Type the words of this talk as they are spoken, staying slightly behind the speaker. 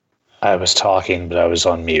I was talking, but I was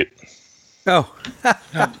on mute. Oh.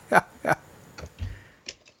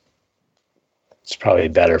 It's probably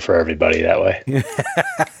better for everybody that way.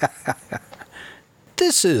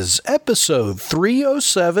 This is episode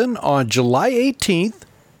 307 on July 18th,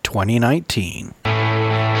 2019.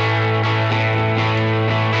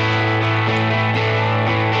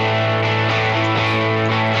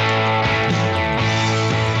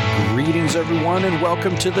 Greetings, everyone, and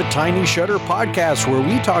welcome to the Tiny Shutter Podcast, where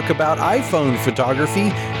we talk about iPhone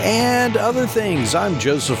photography and other things. I'm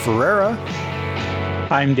Joseph Ferreira.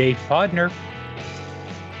 I'm Dave Fodner.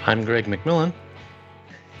 I'm Greg McMillan.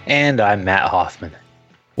 And I'm Matt Hoffman.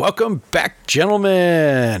 Welcome back,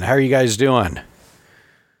 gentlemen. How are you guys doing?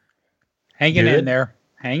 Hanging in there.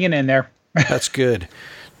 That's good.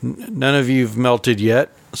 None of you've melted yet,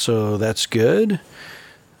 so that's good.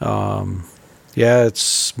 Yeah,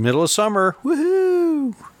 it's middle of summer.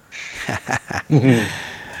 Woohoo!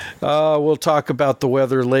 We'll talk about the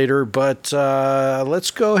weather later, but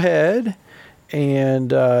let's go ahead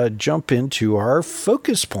and jump into our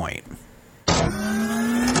focus point.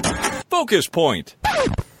 Focus point.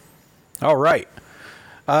 All right.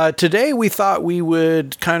 Today we thought we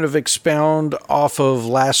would kind of expound off of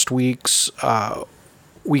last week's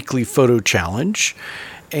weekly photo challenge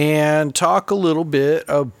and talk a little bit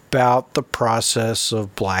about the process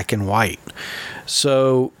of black and white.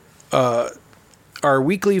 So, our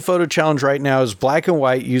weekly photo challenge right now is black and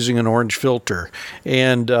white using an orange filter.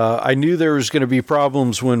 And I knew there was going to be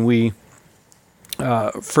problems when we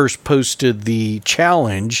first posted the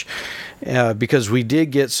challenge because we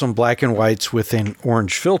did get some black and whites with an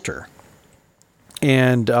orange filter.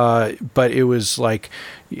 And but it was like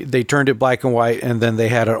they turned it black and white and then they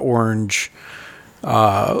had an orange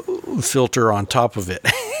filter on top of it.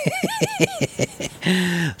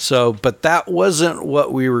 So, but that wasn't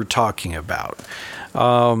what we were talking about.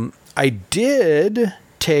 I did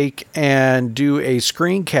take and do a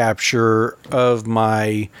screen capture of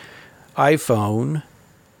my iPhone,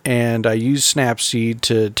 and I used Snapseed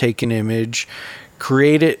to take an image,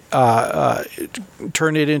 create it,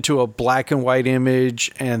 turn it into a black and white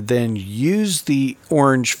image, and then use the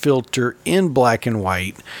orange filter in black and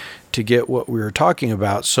white to get what we were talking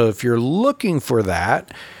about. So if you're looking for that,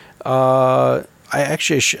 I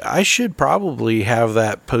should probably have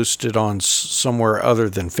that posted on somewhere other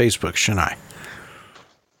than Facebook, shouldn't I?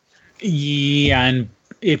 Yeah, and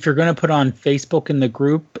if you're going to put on Facebook in the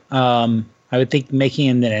group, I would think making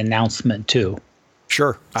an announcement too.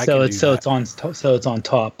 Sure, it's on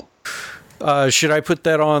top. Should I put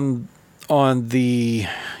that on the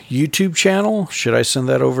YouTube channel? Should I send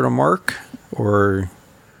that over to Mark or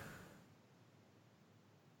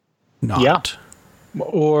not? Yeah.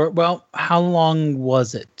 Or, well, how long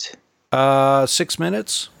was it? 6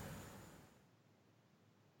 minutes.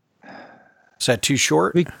 Is that too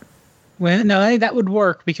short? Well, no, that would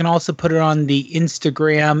work. We can also put it on the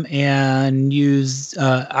Instagram and use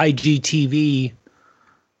IGTV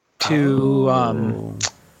to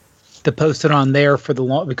post it on there for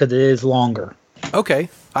because it is longer. Okay,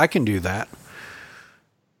 I can do that.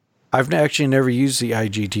 I've actually never used the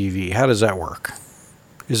IGTV. How does that work?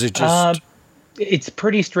 Is it just... It's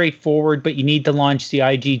pretty straightforward, but you need to launch the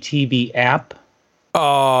IGTV app.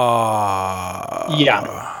 Yeah,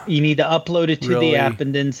 you need to upload it to the app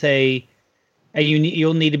and then say, and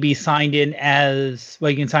you'll need to be signed in as, well,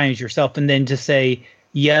 you can sign as yourself and then just say,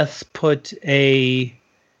 yes, put a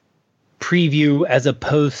preview as a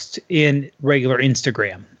post in regular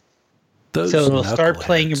Instagram. So it'll start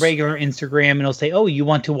playing regular Instagram and it'll say, oh, you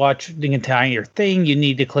want to watch the entire thing? You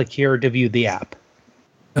need to click here to view the app.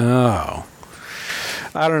 Oh.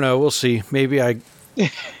 I don't know. We'll see. Maybe I...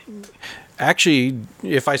 Actually,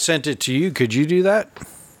 if I sent it to you, could you do that?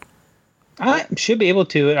 I should be able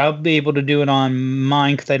to. I'll be able to do it on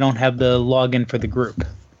mine because I don't have the login for the group.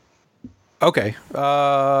 Okay.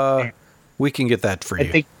 We can get that for you. I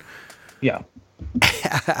think, yeah.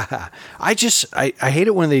 I hate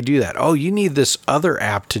it when they do that. Oh, you need this other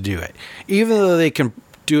app to do it. Even though they can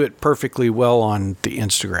do it perfectly well on the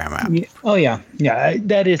Instagram app. Yeah. Oh, yeah. Yeah,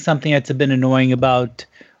 that is something that's been annoying about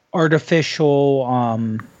artificial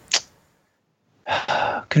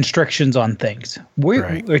constrictions on things.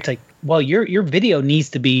 Where it's like, well, your video needs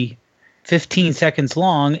to be 15 seconds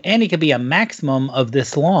long, and it could be a maximum of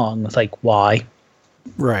this long. It's like, why?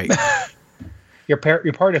 Right. You're part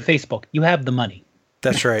of Facebook. You have the money.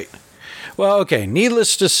 That's right. Well, okay.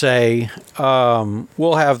 Needless to say,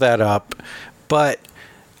 we'll have that up. But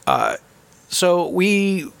so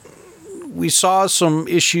we saw some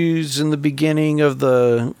issues in the beginning of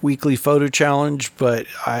the weekly photo challenge, but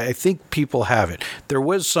I think people have it. There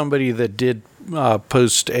was somebody that did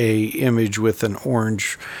post a image with an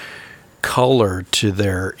orange color to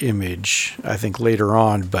their image, I think later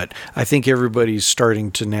on, but I think everybody's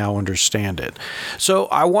starting to now understand it. So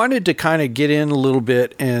I wanted to kind of get in a little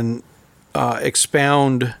bit and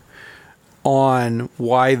expound on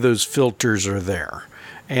why those filters are there.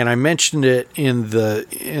 And I mentioned it in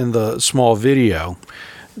the small video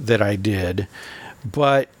that I did,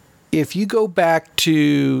 but if you go back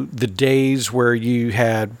to the days where you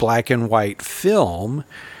had black and white film,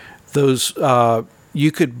 those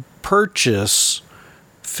you could purchase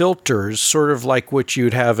filters sort of like what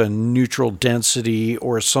you'd have a neutral density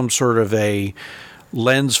or some sort of a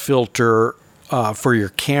lens filter for your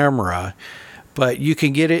camera, but you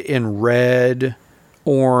can get it in red,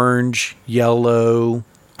 orange, yellow,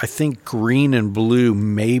 I think green and blue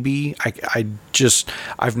maybe.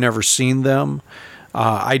 I've never seen them.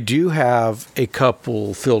 I do have a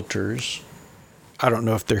couple filters. I don't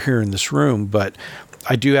know if they're here in this room, but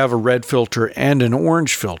I do have a red filter and an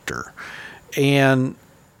orange filter. And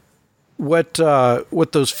what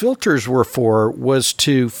those filters were for was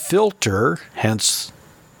to filter, hence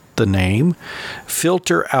the name,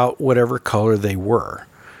 filter out whatever color they were.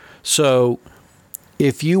 So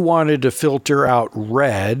if you wanted to filter out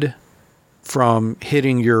red from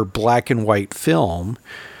hitting your black and white film,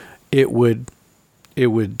 it would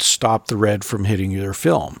stop the red from hitting your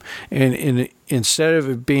film. And instead of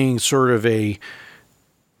it being sort of a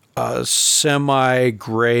semi-grayish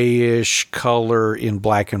color in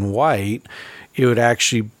black and white, it would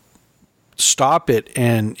actually stop it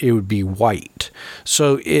and it would be white.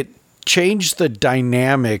 So it changed the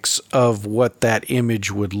dynamics of what that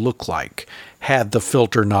image would look like had the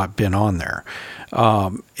filter not been on there.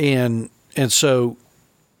 And so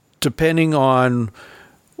depending on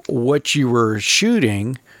what you were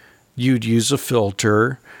shooting, you'd use a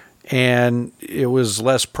filter, and it was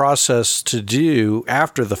less process to do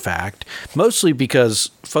after the fact, mostly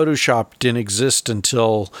because Photoshop didn't exist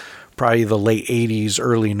until probably the late 80s,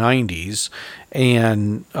 early 90s,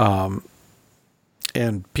 and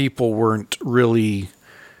people weren't really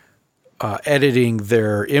editing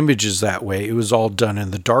their images that way. It was all done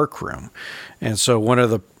in the darkroom. And so one of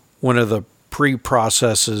the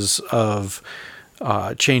pre-processes of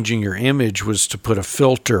changing your image was to put a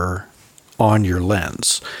filter on your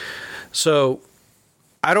lens. So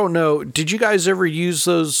I don't know. Did you guys ever use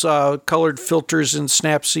those colored filters in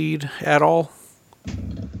Snapseed at all?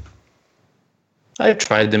 I've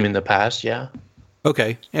tried them in the past, yeah.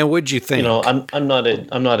 Okay. And what'd you think? You know, I'm not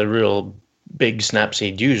a real big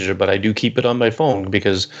Snapseed user, but I do keep it on my phone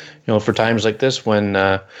because, you know, for times like this when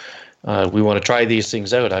we want to try these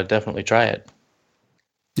things out, I'd definitely try it.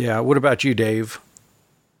 Yeah. What about you, Dave?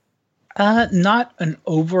 Not an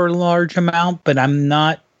over large amount, but I'm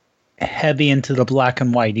not heavy into the black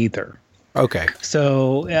and white either. Okay.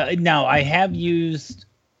 So now I have used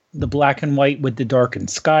the black and white with the darkened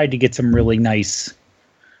sky to get some really nice,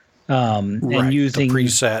 and using the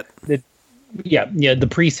preset. The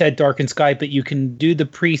preset darkened sky, but you can do the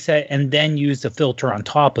preset and then use the filter on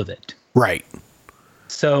top of it. Right.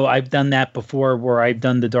 So I've done that before where I've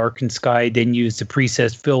done the darkened sky, then use the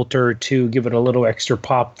preset filter to give it a little extra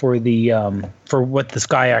pop for the for what the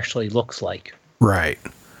sky actually looks like. Right.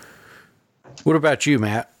 What about you,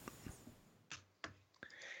 Matt?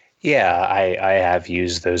 Yeah, I have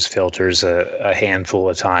used those filters a handful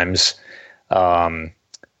of times. I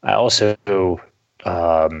also,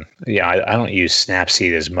 I don't use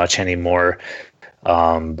Snapseed as much anymore.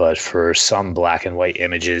 But for some black and white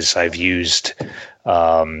images, I've used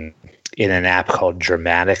in an app called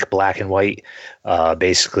Dramatic Black and White.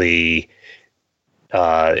 Basically,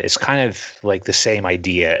 it's kind of like the same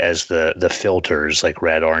idea as the filters, like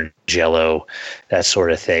red, orange, yellow, that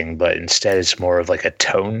sort of thing. But instead, it's more of like a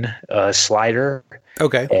tone slider.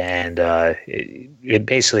 Okay. And it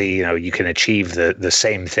basically, you know, you can achieve the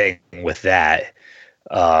same thing with that.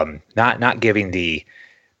 Not giving the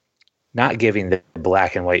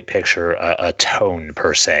black and white picture a tone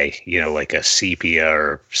per se, you know, like a sepia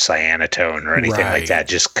or cyanotone or anything like that.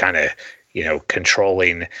 Just kind of, you know,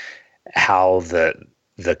 controlling how the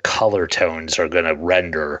color tones are going to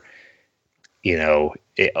render, you know,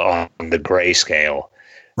 on the grayscale.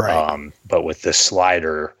 Right. But with the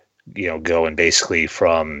slider, you know, going basically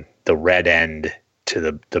from the red end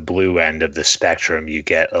to the blue end of the spectrum, you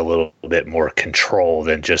get a little bit more control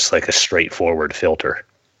than just like a straightforward filter.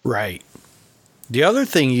 Right. The other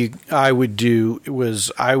thing I would do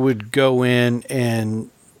was I would go in and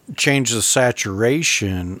change the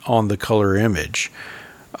saturation on the color image.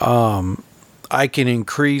 I can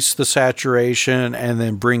increase the saturation and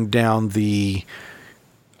then bring down the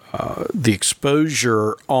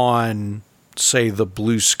exposure on say, the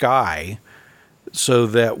blue sky, so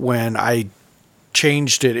that when I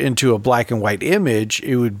changed it into a black and white image,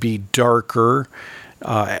 it would be darker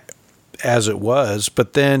as it was,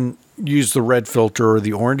 but then use the red filter or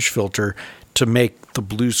the orange filter to make the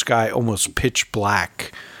blue sky almost pitch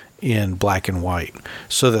black in black and white,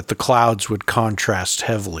 so that the clouds would contrast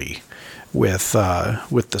heavily with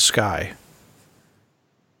the sky.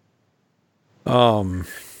 All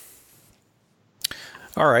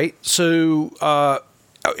right. So,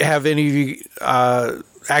 have any of you,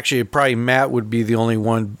 actually, probably Matt would be the only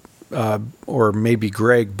one, or maybe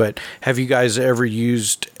Greg, but have you guys ever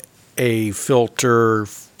used a filter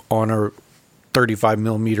on a 35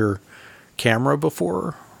 millimeter camera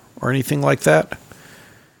before or anything like that?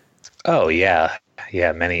 Oh yeah.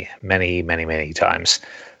 Yeah. Many times.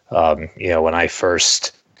 When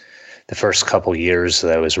the first couple years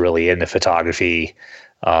that I was really into photography,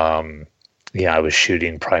 I was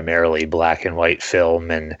shooting primarily black and white film,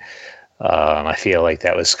 and I feel like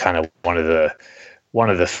that was kind of one of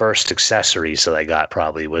the first accessories that I got.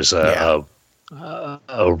 Probably was I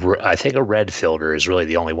think a red filter is really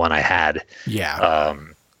the only one I had. Yeah.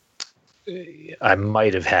 I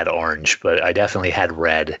might have had orange, but I definitely had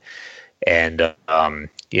red, and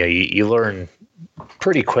you learn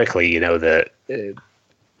pretty quickly,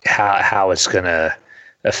 how it's going to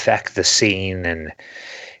affect the scene. And,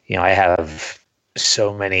 I have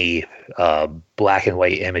so many black and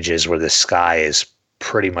white images where the sky is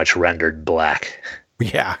pretty much rendered black.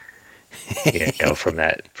 Yeah. From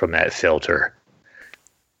that filter.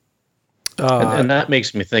 And that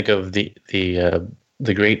makes me think of the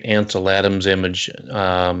great Ansel Adams image.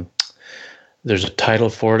 There's a title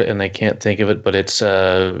for it, and I can't think of it, but it's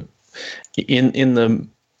in the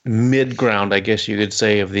midground, I guess you could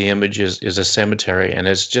say, of the image is a cemetery, and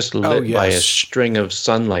it's just lit by a string of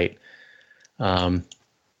sunlight. I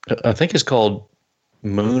think it's called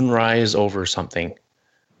Moonrise over something.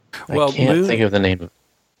 I can't think of the name of it.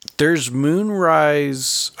 There's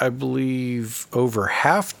Moonrise, I believe, over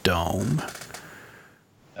Half Dome.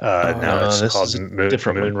 No, it's called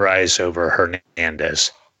Moonrise over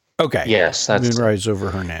Hernandez. Okay. Yes, that's Moonrise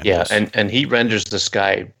over Hernandez. Yeah, and he renders the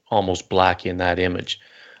sky almost black in that image.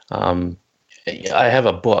 I have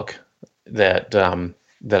a book that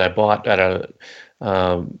I bought at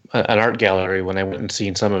an art gallery when I went and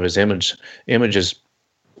seen some of his images,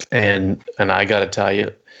 and I got to tell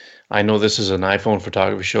you, I know this is an iPhone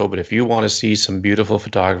photography show, but if you want to see some beautiful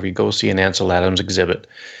photography, go see an Ansel Adams exhibit.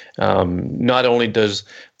 Not only does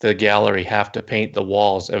the gallery have to paint the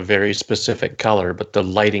walls a very specific color, but the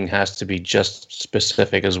lighting has to be just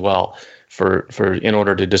specific as well for in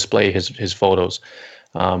order to display his photos.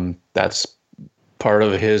 That's part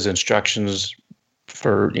of his instructions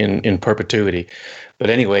for in perpetuity. But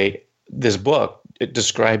anyway, this book, it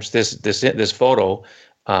describes this photo.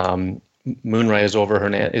 Moonrise over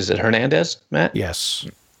Hernandez. Is it Hernandez, Matt? Yes.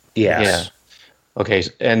 Yes. Yeah. Okay.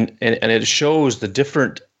 And it shows the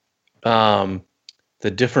different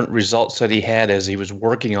results that he had as he was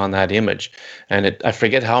working on that image. And I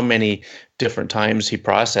forget how many different times he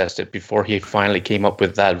processed it before he finally came up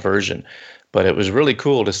with that version. But it was really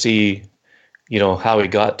cool to see, how he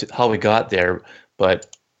got there.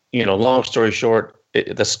 But, long story short,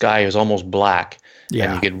 the sky is almost black.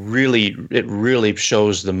 Yeah. And it really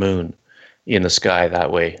shows the moon in the sky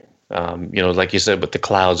that way. Like you said, with the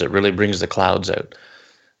clouds, it really brings the clouds out.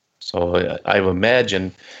 So I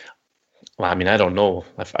imagine, I don't know.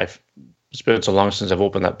 It's been so long since I've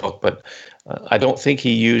opened that book, but I don't think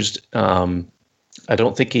he used an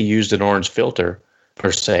orange filter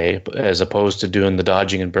per se, as opposed to doing the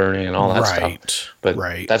dodging and burning and all that stuff. But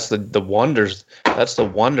that's the wonders. That's the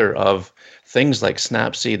wonder of things like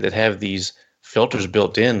Snapseed that have these filters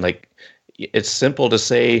built in. Like, it's simple to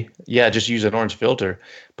say, yeah, just use an orange filter,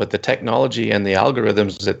 but the technology and the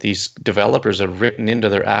algorithms that these developers have written into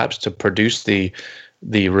their apps to produce the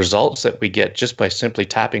results that we get just by simply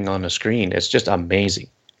tapping on a screen, it's just amazing.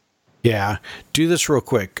 Yeah. Do this real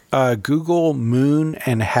quick. Google Moon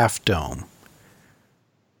and Half Dome.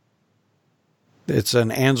 It's an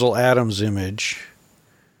Ansel Adams image,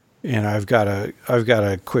 and I've got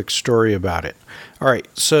a quick story about it. All right.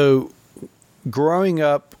 So, growing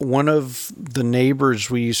up, one of the neighbors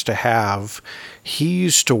we used to have, he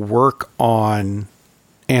used to work on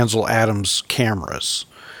Ansel Adams cameras.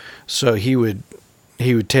 So he would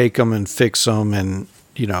take them and fix them and,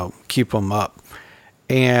 keep them up.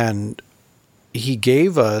 And he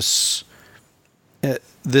gave us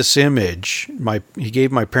this image. He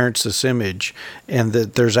gave my parents this image, and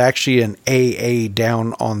that there's actually an AA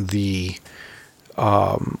down on the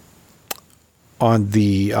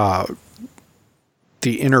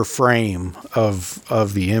the inner frame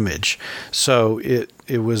of the image. So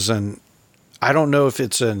it was I don't know if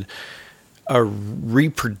it's a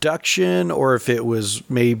reproduction or if it was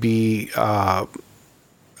maybe I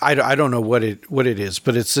don't know what it is,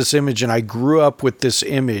 but it's this image, and I grew up with this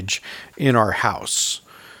image in our house.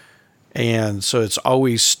 And so it's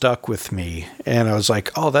always stuck with me. And I was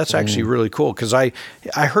like, oh, that's actually really cool. Because I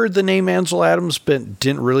heard the name Ansel Adams, but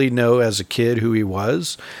didn't really know as a kid who he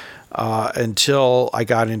was until I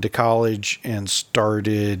got into college and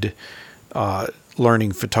started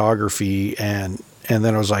learning photography. And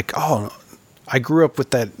then I was like, oh, I grew up with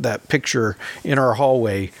that picture in our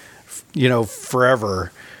hallway,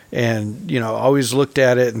 forever. And, always looked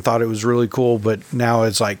at it and thought it was really cool. But now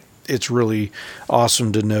it's like, it's really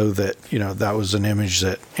awesome to know that, that was an image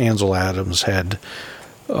that Ansel Adams had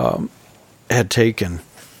taken.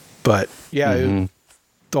 But yeah,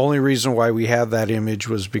 the only reason why we had that image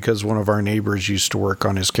was because one of our neighbors used to work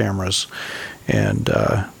on his cameras. And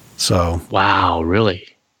so. Wow, really?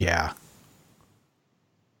 Yeah.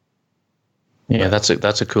 Yeah,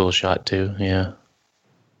 that's a cool shot too. Yeah.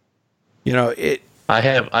 I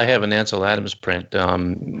have an Ansel Adams print.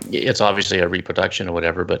 It's obviously a reproduction or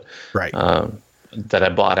whatever, but right. That I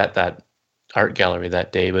bought at that art gallery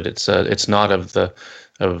that day. But it's not of the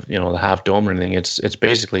half dome or anything. It's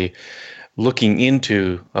basically looking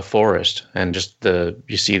into a forest, and just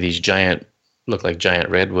you see these look like giant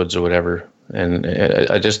redwoods or whatever. And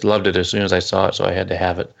I just loved it as soon as I saw it, so I had to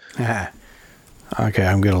have it. Okay,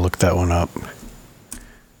 I'm gonna look that one up.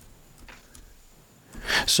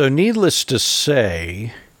 So needless to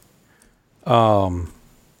say,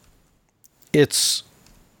 it's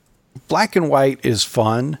black and white is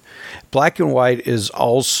fun. Black and white is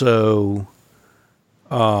also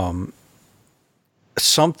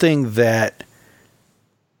something that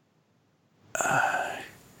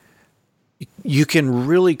you can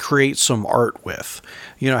really create some art with.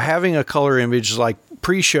 Having a color image, like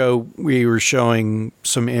pre-show, we were showing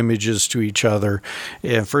some images to each other,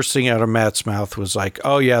 and first thing out of Matt's mouth was like,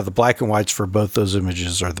 oh yeah, the black and whites for both those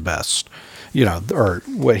images are the best, or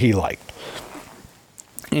what he liked.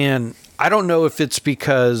 And I don't know if it's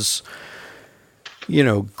because,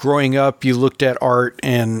 growing up, you looked at art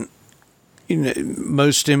and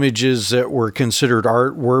most images that were considered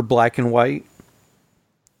art were black and white,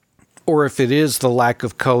 or if it is the lack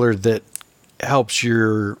of color that helps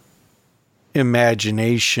your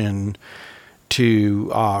imagination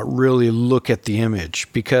to really look at the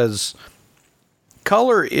image, because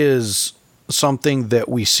color is something that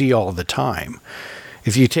we see all the time.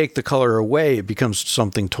 If you take the color away, it becomes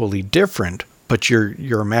something totally different, but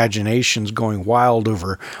your imagination's going wild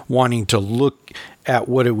over wanting to look at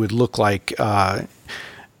what it would look like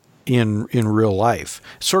in real life.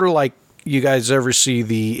 Sort of like, you guys ever see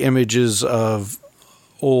the images of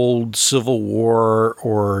old Civil War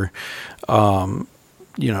or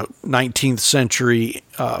 19th century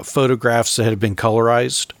photographs that had been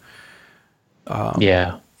colorized?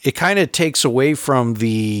 Yeah. It kind of takes away from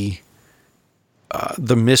the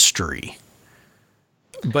mystery,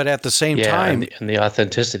 but at the same time, and the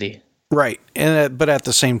authenticity, right? But at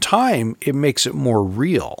the same time, it makes it more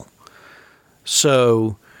real.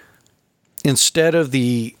 So instead of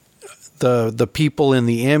the people in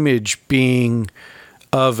the image being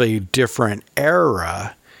of a different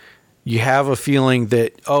era, you have a feeling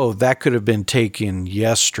that, oh, that could have been taken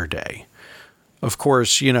yesterday. Of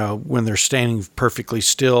course, when they're standing perfectly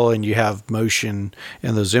still and you have motion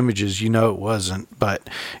in those images, it wasn't. But,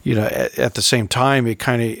 at the same time,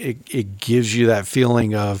 it gives you that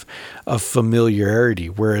feeling of familiarity.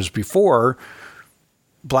 Whereas before,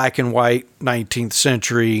 black and white, 19th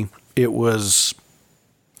century, it was,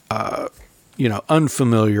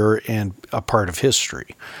 unfamiliar and a part of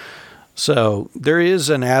history. So there is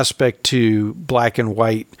an aspect to black and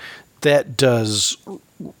white that does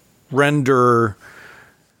render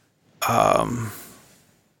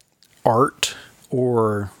art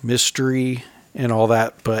or mystery and all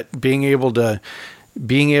that, but being able to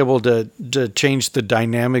change the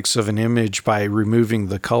dynamics of an image by removing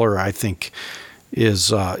the color, I think,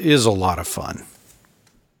 is a lot of fun.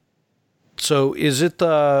 So is it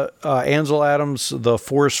the Ansel Adams, the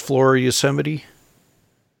Forest Floor Yosemite?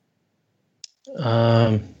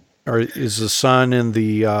 Or is the sun in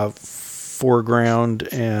the foreground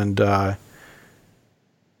and the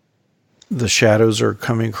shadows are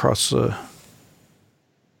coming across the...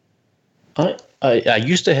 I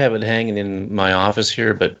used to have it hanging in my office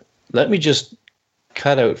here, but let me just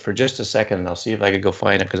cut out for just a second and I'll see if I could go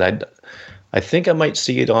find it, because I think I might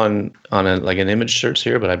see it on an image search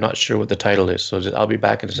here, but I'm not sure what the title is. So I'll be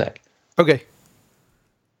back in a sec. Okay.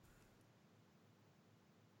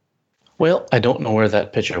 Well, I don't know where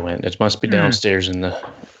that picture went. It must be downstairs in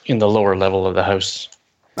the lower level of the house.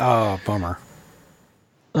 Oh, bummer.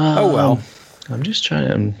 Oh well. I'm just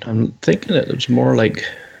trying. I'm thinking it was more like.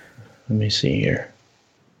 Let me see here.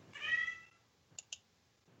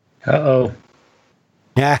 Uh-oh.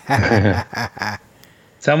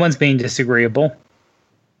 Someone's being disagreeable.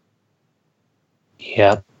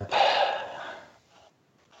 Yep.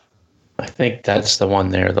 I think that's the one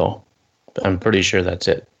there, though. I'm pretty sure that's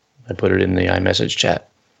it. I put it in the iMessage chat.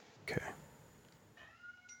 Okay.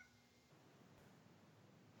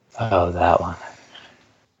 Oh, that one.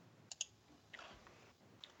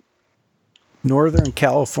 Northern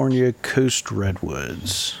California coast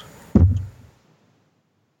redwoods.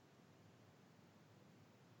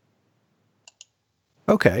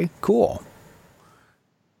 Okay, cool.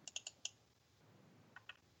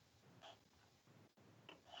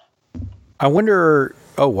 I wonder,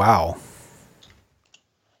 oh wow.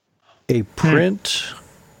 A print,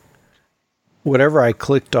 whatever I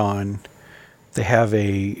clicked on, they have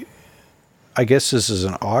I guess this is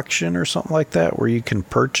an auction or something like that where you can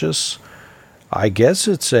purchase. I guess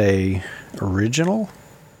it's a original,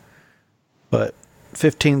 but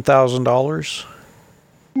 $15,000.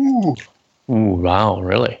 Ooh, wow,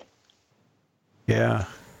 really? Yeah.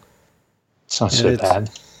 It's not so bad.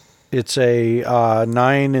 It's a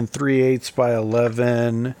 9 3/8 by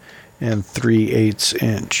 11 3/8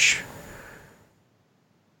 inch.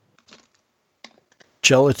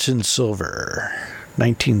 Gelatin silver,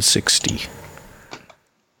 1960.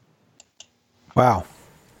 Wow.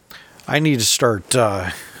 I need to start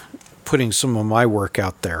putting some of my work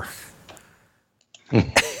out there. I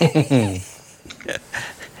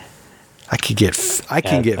can get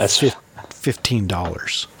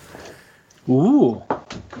 $15. Ooh.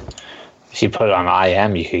 If you put it on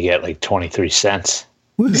IM, you could get like 23 cents.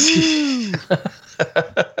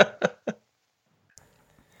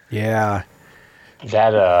 Yeah.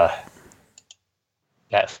 That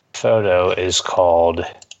photo is called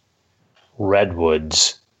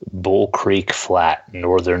Redwoods, Bull Creek Flat,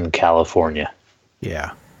 Northern California.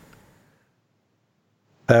 Yeah.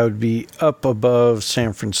 That would be up above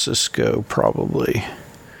San Francisco, probably.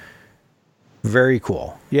 Very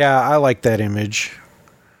cool. Yeah, I like that image.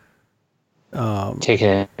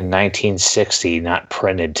 Taken in 1960, not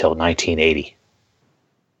printed till 1980.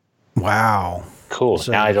 Wow. Cool.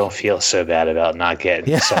 So, now I don't feel so bad about not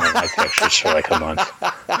getting some of my pictures for like a month.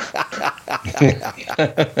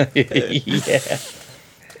 Yeah.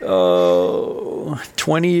 Oh,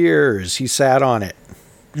 20 years. He sat on it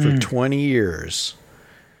for 20 years.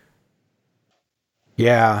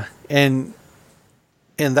 Yeah. And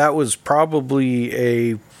that was probably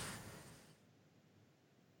a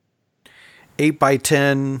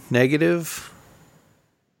 8x10 negative.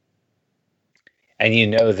 And you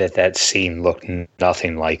know that scene looked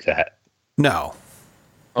nothing like that. No.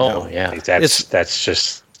 Oh, No. yeah. Like that's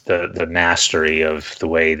just the mastery of the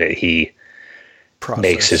way that he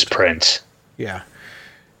makes his prints. Yeah.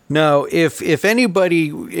 No, if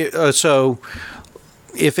anybody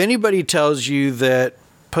if anybody tells you that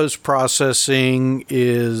post-processing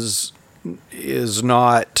is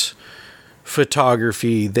not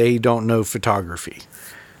photography, they don't know photography.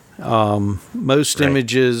 Most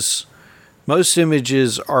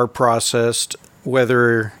images are processed,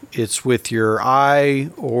 whether it's with your eye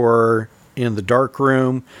or in the dark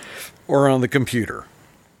room or on the computer,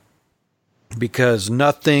 because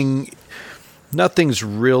nothing's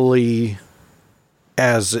really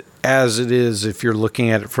as it is if you're looking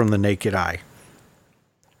at it from the naked eye.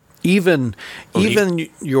 Even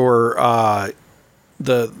your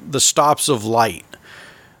the stops of light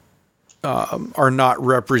are not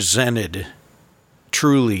represented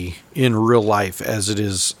truly in real life as it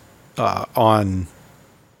is on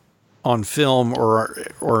film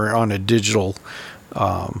or on a digital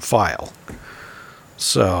file.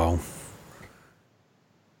 So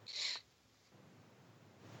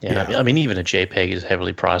yeah, I mean, even a JPEG is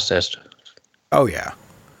heavily processed. Oh yeah.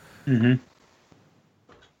 Mm-hmm.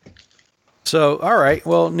 So all right.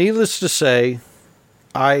 Well, needless to say,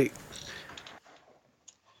 I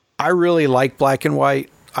really like black and white.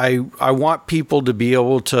 I want people to be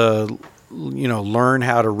able to, learn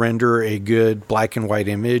how to render a good black and white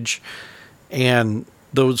image, and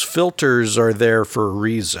those filters are there for a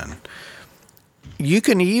reason. You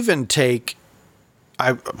can even take,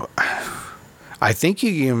 I think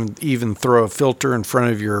you can even throw a filter in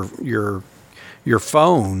front of your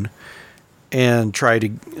phone and try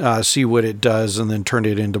to see what it does, and then turn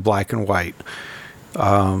it into black and white.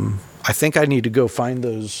 I think I need to go find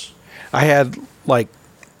those. I had like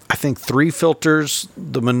I think 3 filters.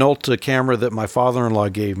 The Minolta camera that my father-in-law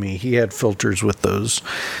gave me, he had filters with those.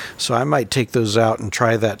 So I might take those out and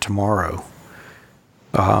try that tomorrow.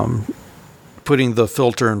 Putting the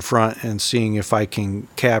filter in front and seeing if I can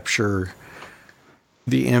capture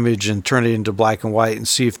the image and turn it into black and white and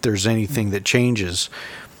see if there's anything that changes.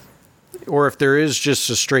 Or if there is just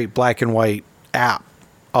a straight black and white app,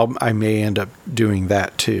 I may end up doing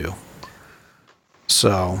that too.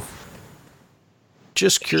 So...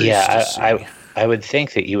 just curious to see. I would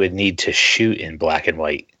think that you would need to shoot in black and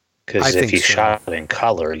white, because if you shot in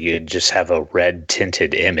color, you'd just have a red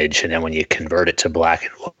tinted image, and then when you convert it to black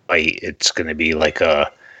and white, it's going to be like a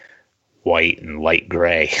white and light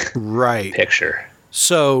gray picture.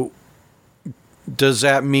 So does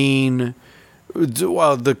that mean,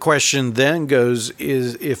 well, the question then goes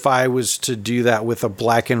is, if I was to do that with a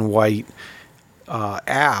black and white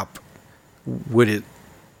app, would it...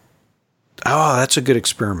 Oh, that's a good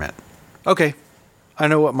experiment. Okay. I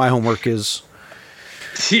know what my homework is.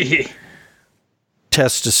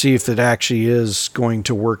 Test to see if it actually is going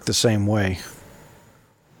to work the same way.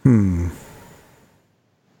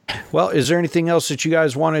 Well, is there anything else that you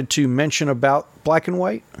guys wanted to mention about black and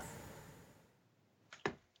white?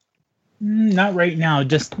 Not right now.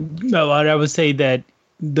 Just, I would say that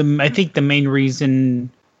I think the main reason,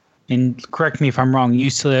 and correct me if I'm wrong, you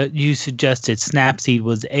suggested Snapseed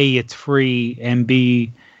was A, it's free, and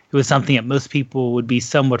B, it was something that most people would be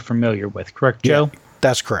somewhat familiar with. Correct, Joe? Yeah,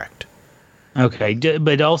 that's correct. Okay,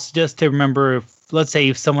 but also just to remember, let's say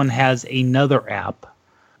if someone has another app,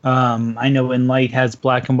 I know Enlight has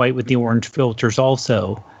black and white with the orange filters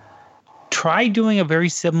also. Try doing a very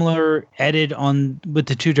similar edit with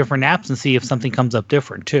the 2 different apps and see if something comes up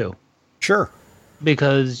different too. Sure.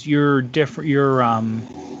 Because the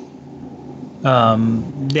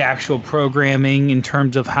actual programming in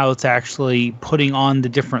terms of how it's actually putting on the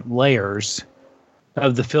different layers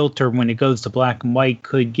of the filter when it goes to black and white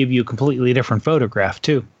could give you a completely different photograph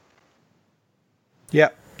too. Yeah,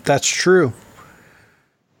 that's true.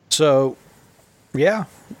 So, yeah,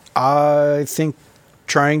 I think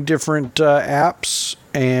trying different apps,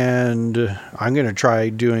 and I'm going to try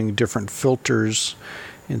doing different filters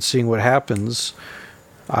and seeing what happens.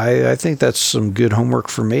 I think that's some good homework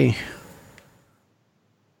for me.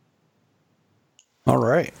 All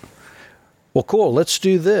right. Well, cool. Let's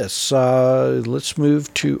do this. Let's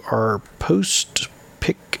move to our post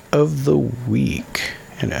pick of the week.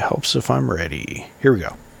 And it helps if I'm ready. Here we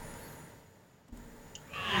go.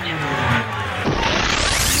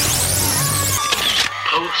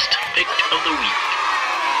 Post pick of the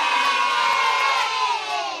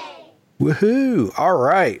week. Woohoo. All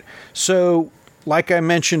right. So, like I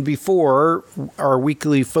mentioned before, our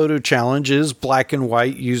weekly photo challenge is black and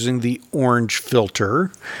white using the orange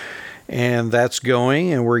filter. And that's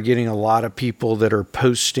going, and we're getting a lot of people that are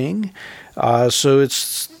posting. So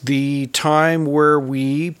it's the time where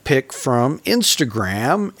we pick from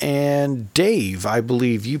Instagram. And Dave, I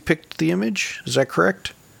believe you picked the image. Is that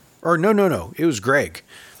correct? Or no. It was Greg.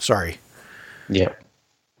 Sorry. Yeah.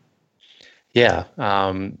 Yeah.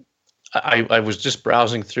 I was just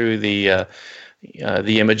browsing through the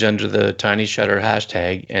image under the Tiny Shutter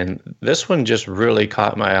hashtag, and this one just really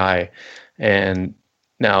caught my eye. And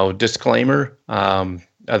now, disclaimer,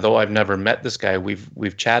 although I've never met this guy,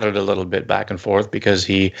 we've chatted a little bit back and forth, because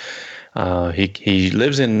he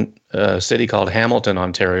lives in a city called Hamilton,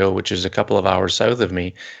 Ontario, which is a couple of hours south of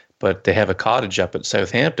me, but they have a cottage up at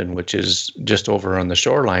Southampton, which is just over on the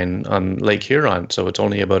shoreline on Lake Huron. So it's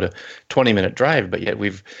only about a 20-minute drive, but yet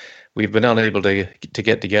we've been unable to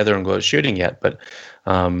get together and go out shooting yet. But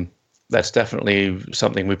that's definitely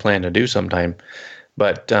something we plan to do sometime.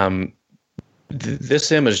 But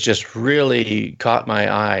this image just really caught my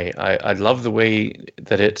eye. I love the way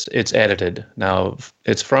that it's edited. Now,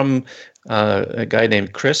 it's from a guy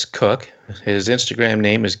named Chris Cook. His Instagram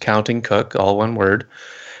name is Counting Cook, all one word.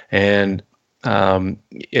 And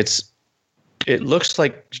it looks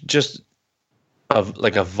like just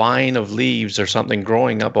like a vine of leaves or something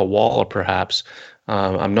growing up a wall, perhaps.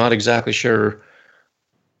 I'm not exactly sure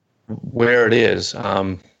where it is.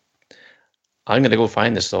 I'm going to go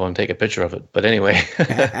find this, though, and take a picture of it. But anyway,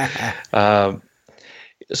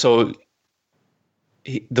 so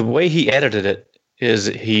the way he edited it is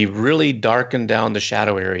he really darkened down the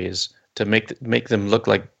shadow areas to make them look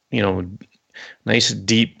like, nice,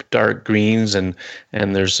 deep, dark greens, and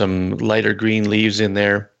there's some lighter green leaves in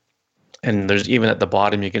there. And there's even at the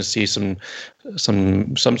bottom, you can see some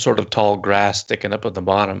sort of tall grass sticking up at the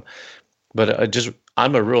bottom.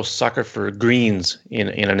 I'm a real sucker for greens in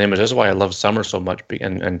an image. That's why I love summer so much,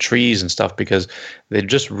 and trees and stuff, because they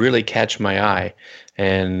just really catch my eye.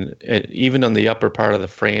 And even on the upper part of the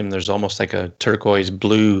frame, there's almost like a turquoise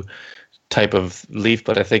blue type of leaf,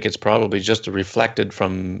 but I think it's probably just reflected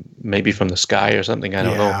from the sky or something. I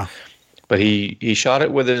don't know. But he shot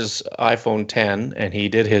it with his iPhone 10, and he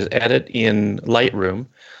did his edit in Lightroom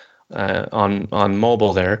on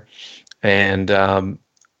mobile there. And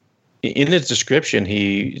in his description,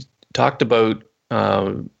 he talked about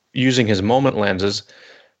using his moment lenses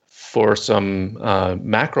for some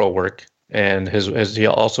macro work, and his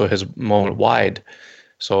moment wide.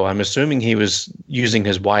 So I'm assuming he was using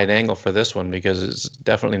his wide angle for this one, because it's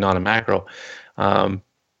definitely not a macro. I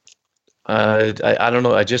don't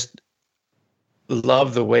know. I just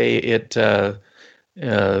love the way it.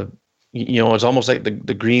 It's almost like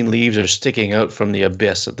the green leaves are sticking out from the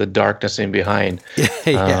abyss of the darkness in behind.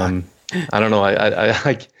 Yeah. I don't know.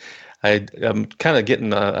 I'm kind of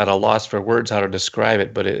getting at a loss for words how to describe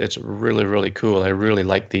it, but it's really, really cool. I really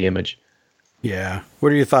like the image. Yeah.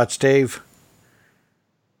 What are your thoughts, Dave?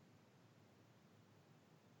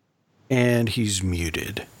 And he's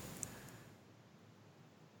muted.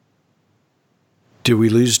 Did we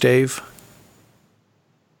lose Dave?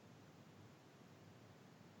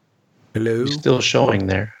 Hello? He's still showing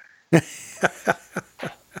there.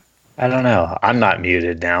 I don't know. I'm not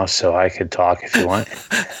muted now, so I could talk if you want.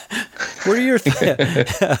 What are your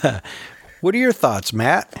What are your thoughts,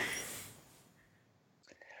 Matt?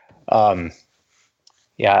 Yeah,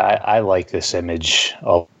 I like this image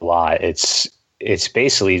a lot. It's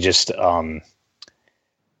basically just a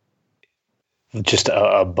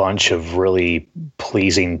bunch of really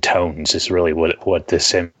pleasing tones is really what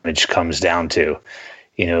this image comes down to.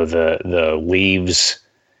 The leaves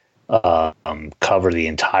cover the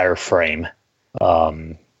entire frame.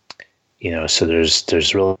 So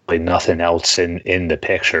there's really nothing else in the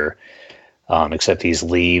picture except these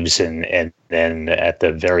leaves, and then at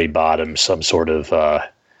the very bottom some sort of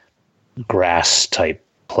grass type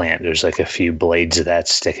plant. There's like a few blades of that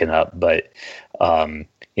sticking up, but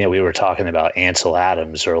we were talking about Ansel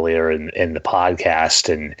Adams earlier in the podcast,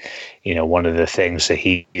 and one of the things that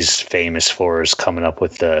he's famous for is coming up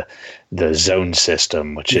with the zone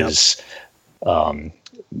system, which is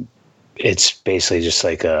it's basically just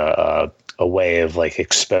like a way of like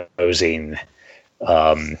exposing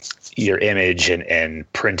your image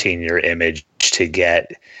and printing your image to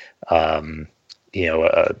get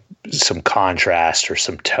some contrast or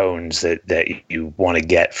some tones that you want to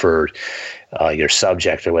get for your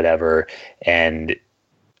subject or whatever. And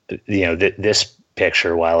this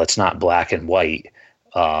picture, while it's not black and white,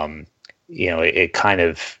 it kind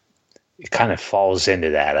of falls into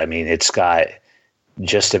that. I mean, it's got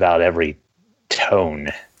just about every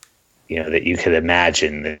tone that you could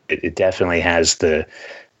imagine. It definitely has the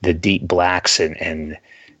deep blacks and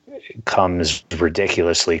comes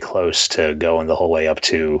ridiculously close to going the whole way up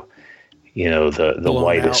to the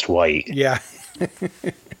whitest white. Yeah.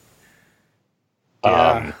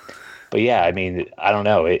 But yeah, I mean, I don't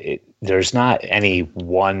know. There's not any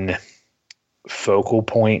one focal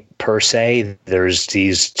point per se. There's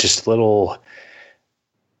these just little.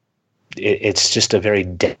 It's just a very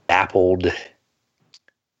dappled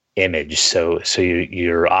image. So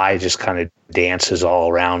your eye just kind of dances all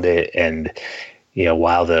around it, and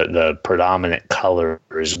while the predominant color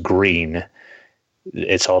is green,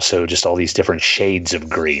 it's also just all these different shades of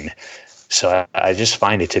green. So I just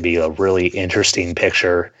find it to be a really interesting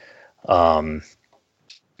picture. To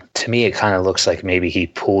me, it kind of looks like maybe he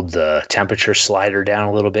pulled the temperature slider down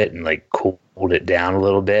a little bit and like cooled it down a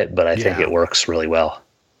little bit, but I think it works really well.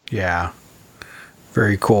 Yeah.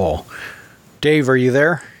 Very cool. Dave, are you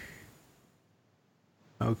there?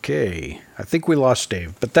 Okay. I think we lost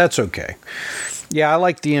Dave, but that's okay. Yeah, I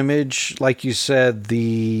like the image. Like you said,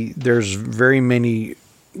 there's very many,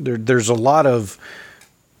 there's a lot of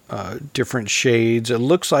different shades. It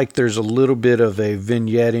looks like there's a little bit of a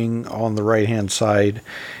vignetting on the right-hand side.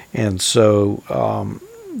 And so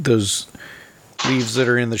those leaves that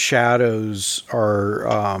are in the shadows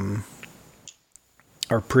are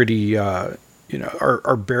pretty, are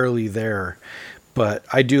barely there. But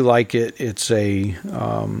I do like it. It's there's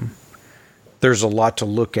a lot to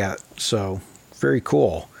look at. So very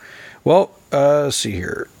cool. Well, let's see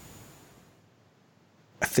here.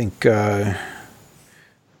 I think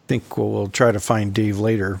we'll try to find Dave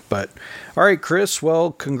later. But all right, Chris.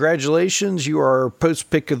 Well, congratulations. You are our Post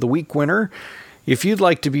Pick of the Week winner. If you'd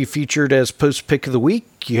like to be featured as Post Pick of the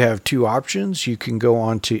Week, you have two options. You can go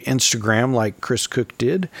on to Instagram like Chris Cook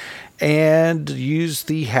did and use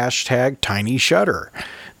the hashtag TinyShutter.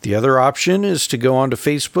 The other option is to go onto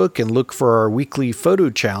Facebook and look for our weekly photo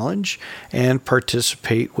challenge and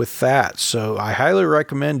participate with that. So I highly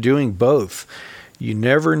recommend doing both. You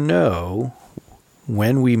never know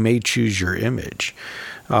when we may choose your image.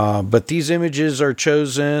 But these images are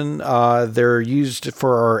chosen. They're used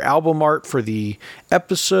for our album art for the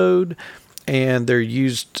episode, and they're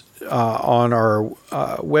used on our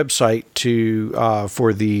website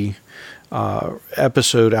for the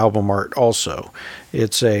episode album art also.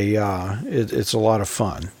 It's a lot of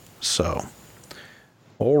fun. So,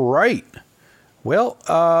 all right. Well,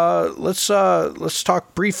 let's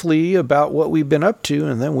talk briefly about what we've been up to,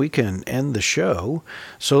 and then we can end the show.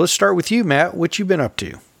 So let's start with you, Matt. What you been up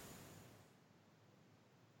to?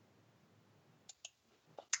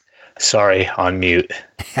 Sorry, on mute.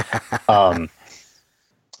 What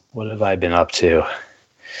have I been up to?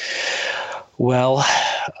 Well,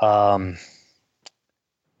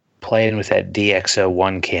 playing with that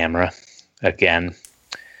DxO1 camera again.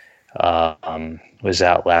 Was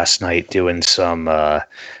out last night doing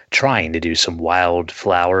trying to do some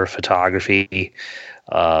wildflower photography.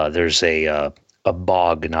 There's a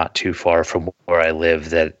bog not too far from where I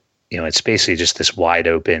live that, it's basically just this wide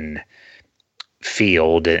open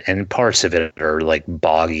field, and parts of it are like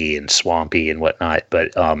boggy and swampy and whatnot.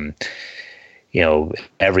 But,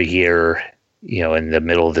 every year, in the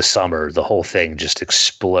middle of the summer, the whole thing just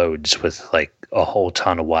explodes with like a whole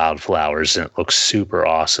ton of wildflowers, and it looks super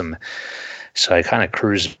awesome. So I kind of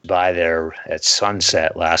cruised by there at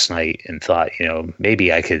sunset last night and thought,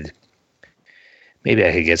 maybe I could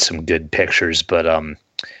get some good pictures, but I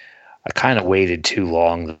kind of waited too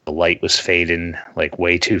long. The light was fading like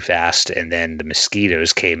way too fast, and then the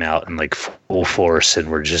mosquitoes came out in like full force and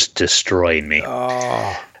were just destroying me.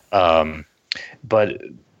 Oh.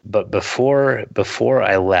 But before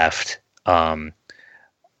I left,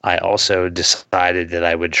 I also decided that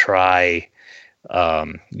I would try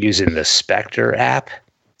using the Spectre app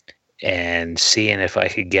and seeing if I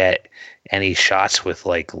could get any shots with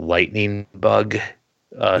like lightning bug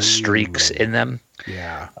streaks in them.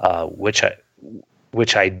 Yeah. Which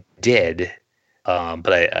I did,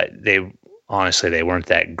 but they honestly, they weren't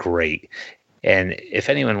that great. And if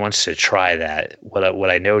anyone wants to try that, what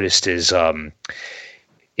I noticed is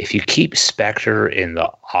if you keep Spectre in the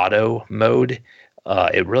auto mode,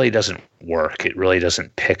 it really doesn't work. It really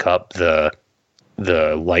doesn't pick up the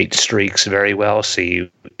light streaks very well. So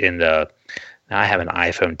now I have an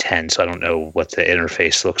iPhone 10, so I don't know what the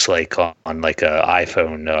interface looks like on like a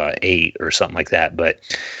iPhone 8 or something like that. But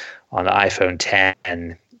on the iPhone 10,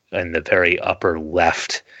 in the very upper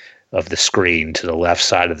left of the screen, to the left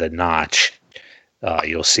side of the notch,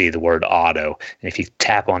 you'll see the word auto. And if you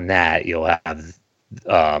tap on that, you'll have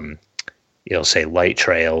it'll say light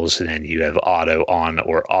trails, and then you have auto on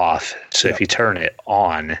or off. So if you turn it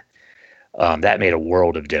on, that made a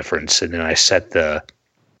world of difference. And then I set the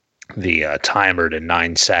timer to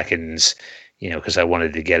 9 seconds, because I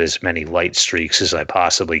wanted to get as many light streaks as I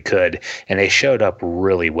possibly could, and they showed up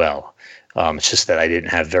really well. It's just that I didn't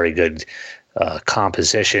have very good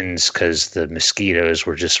compositions because the mosquitoes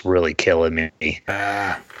were just really killing me,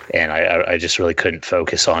 and I just really couldn't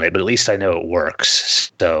focus on it. But at least I know it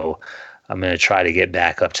works. So I'm going to try to get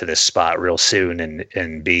back up to this spot real soon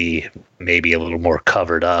and be maybe a little more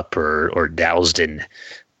covered up or doused in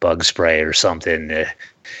bug spray or something to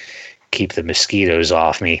keep the mosquitoes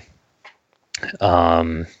off me.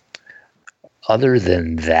 Other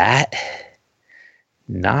than that,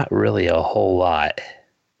 not really a whole lot.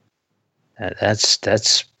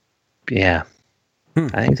 That's yeah.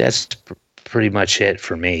 I think that's pretty much it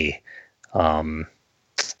for me. Yeah,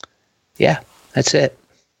 that's it.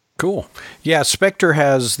 Cool. Yeah, Spectre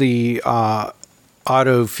has the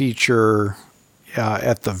auto feature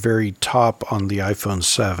at the very top on the iPhone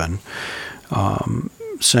 7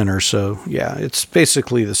 center. So yeah, it's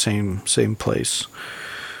basically the same place.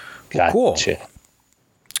 Well, cool.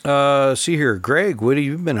 See here, Greg, what have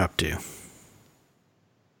you been up to?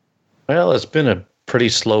 Well, it's been a pretty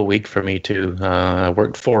slow week for me too. I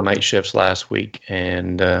worked 4 night shifts last week,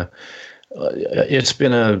 and it's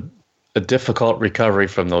been a difficult recovery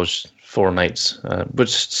from those 4 nights,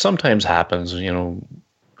 which sometimes happens,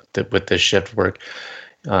 with this shift work.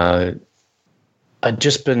 I've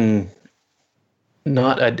just been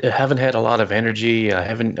I haven't had a lot of energy.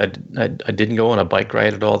 I didn't go on a bike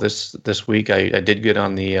ride at all this week. I did get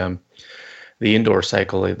on the indoor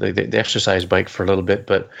cycle, the exercise bike for a little bit,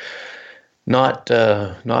 but not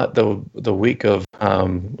the week of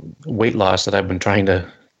weight loss that I've been trying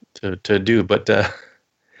to do. But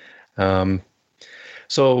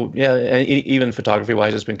so yeah, even photography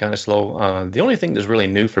wise, it's been kind of slow. The only thing that's really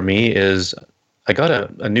new for me is I got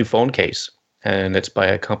a new phone case, and it's by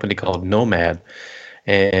a company called Nomad,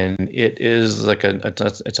 and it is like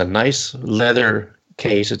it's a nice leather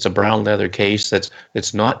case. It's a brown leather case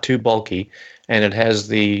it's not too bulky, and it has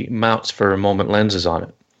the mounts for moment lenses on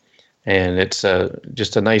it, and it's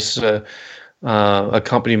just a nice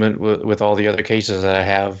accompaniment with all the other cases that I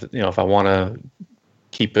have. If I want to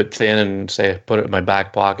keep it thin and say put it in my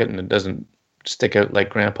back pocket and it doesn't stick out like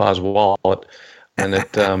Grandpa's wallet, and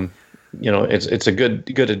it it's a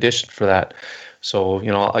good addition for that. So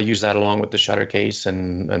I'll use that along with the shutter case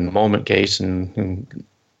and the moment case and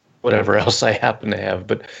whatever else I happen to have.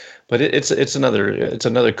 But it's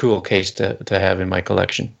another cool case to have in my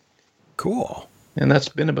collection. Cool. And that's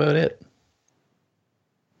been about it.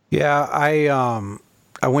 Yeah,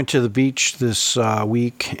 I went to the beach this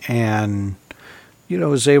week and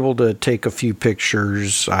was able to take a few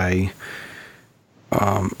pictures. I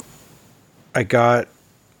got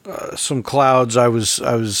some clouds. I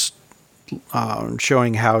was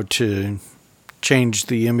showing how to change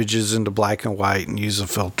the images into black and white and use the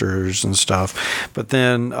filters and stuff. But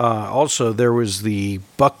then also there was the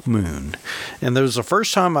buck moon. And that was the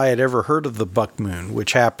first time I had ever heard of the buck moon,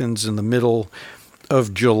 which happens in the middle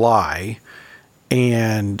of July.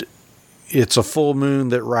 And it's a full moon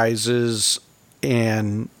that rises,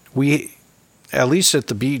 and we, at least at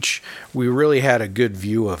the beach, we really had a good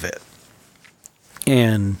view of it.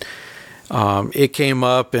 And it came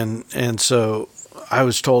up, and so I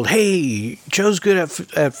was told, hey, Joe's good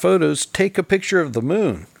at photos. Take a picture of the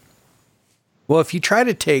moon. Well, if you try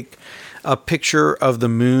to take a picture of the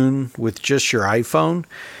moon with just your iPhone,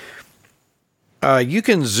 you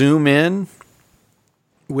can zoom in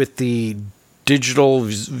with the digital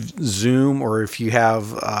zoom, or if you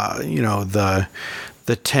have, the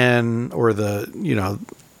 10 or the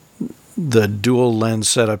dual lens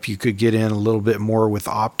setup, you could get in a little bit more with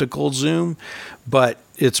optical zoom, but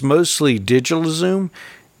it's mostly digital zoom.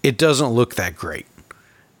 It doesn't look that great.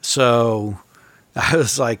 So I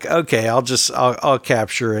was like, okay, I'll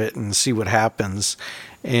capture it and see what happens.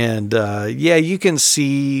 And you can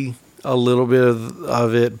see a little bit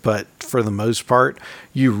of it, but for the most part,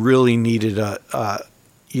 you really needed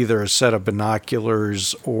either a set of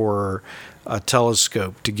binoculars or a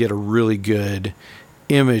telescope to get a really good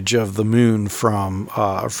image of the moon from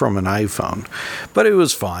an iPhone. But it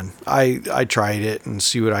was fun. I tried it and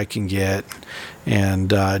see what I can get, and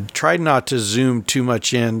tried not to zoom too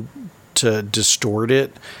much in to distort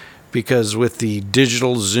it, because with the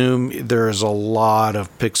digital zoom there is a lot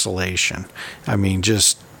of pixelation. I mean,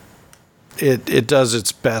 just it does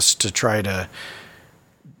its best to try to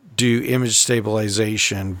do image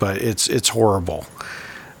stabilization, but it's horrible.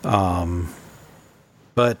 So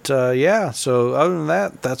other than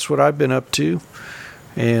that, that's what I've been up to.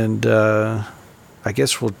 And I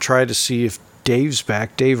guess we'll try to see if Dave's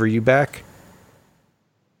back. Dave, are you back?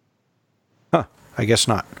 Huh, I guess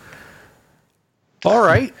not. All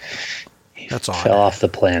right. That's odd. Fell off the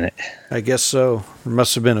planet. I guess so. There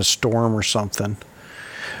must have been a storm or something.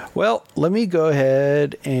 Well, let me go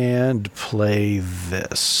ahead and play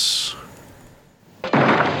this.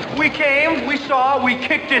 We came, we saw, we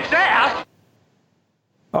kicked its ass.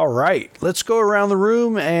 All right, let's go around the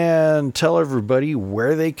room and tell everybody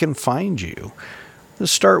where they can find you.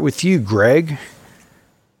 Let's start with you, Greg.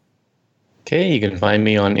 Okay, you can find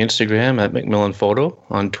me on Instagram at McMillan Photo,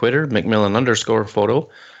 on Twitter, McMillan_photo,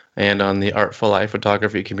 and on the Artful Eye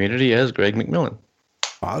Photography community as Greg McMillan.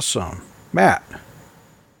 Awesome. Matt.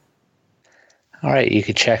 All right, you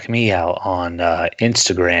can check me out on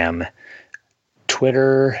Instagram,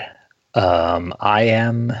 Twitter, I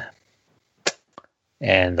am,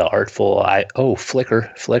 and the Artful Eye, Flickr,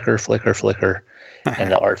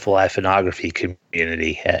 and the Artful Eye Photography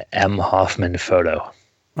community at M. Hoffman Photo.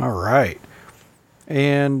 All right.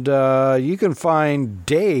 And you can find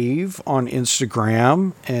Dave on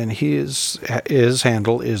Instagram, and his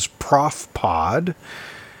handle is ProfPod.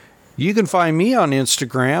 You can find me on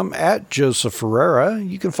Instagram at Joseph Ferreira.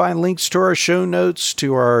 You can find links to our show notes,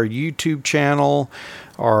 to our YouTube channel,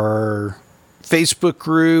 our Facebook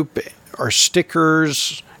group, our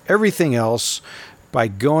stickers, everything else by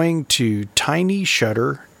going to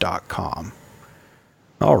tinyshutter.com.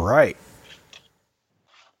 All right.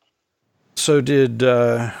 So did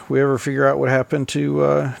we ever figure out what happened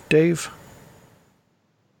to Dave?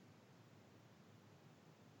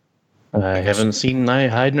 I haven't seen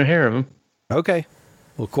hide nor hair of him. Okay.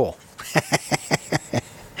 Well, cool.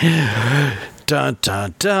 Dun,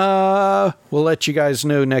 dun, dun. We'll let you guys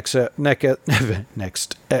know next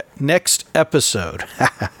episode.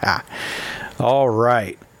 All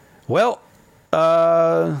right. Well,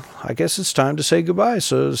 I guess it's time to say goodbye.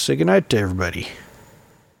 So say goodnight to everybody.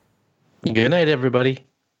 Good night, everybody.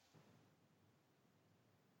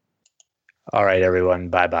 All right, everyone.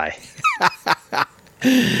 Bye-bye. All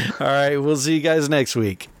right. We'll see you guys next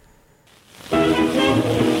week.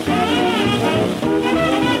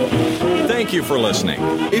 Thank you for listening.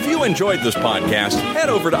 If you enjoyed this podcast, head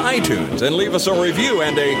over to iTunes and leave us a review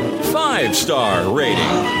and a 5-star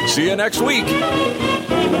rating. See you next week.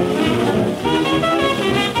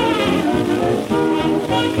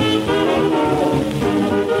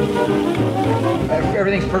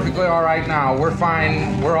 Everything's perfectly all right now. We're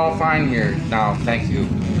fine. We're all fine here now. Thank you.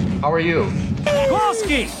 How are you?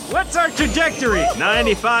 Kowalski, what's our trajectory?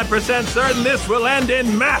 95% certain this will end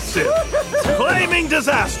in massive, flaming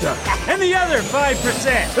disaster. And the other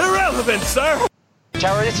 5%? Irrelevant, sir.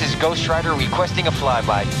 Tower, this is Ghost Rider requesting a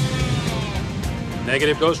flyby.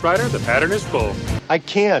 Negative, Ghost Rider. The pattern is full. I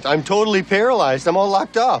can't. I'm totally paralyzed. I'm all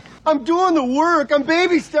locked up. I'm doing the work. I'm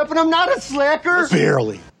baby stepping. I'm not a slacker.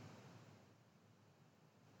 Barely.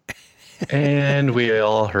 And we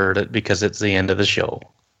all heard it because it's the end of the show.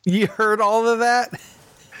 You heard all of that?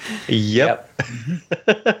 Yep.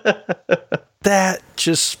 That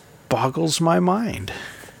just boggles my mind.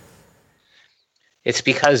 It's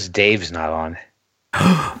because Dave's not on.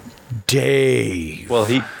 Dave. Well,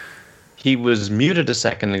 he was muted a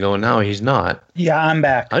second ago. Now he's not. Yeah, I'm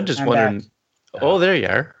back. I'm wondering. Back. Oh, there you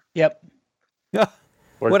are. Yep. Yeah.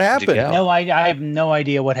 What happened? No, I have no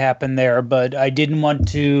idea what happened there, but I didn't want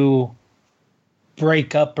to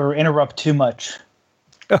break up or interrupt too much.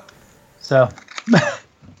 So.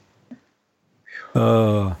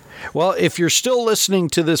 Well, if you're still listening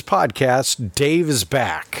to this podcast, Dave is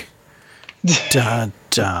back. Dun,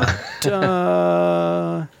 dun,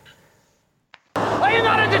 dun. Are you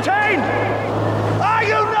not entertained? Are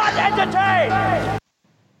you not entertained?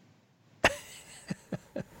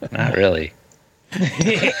 Not really.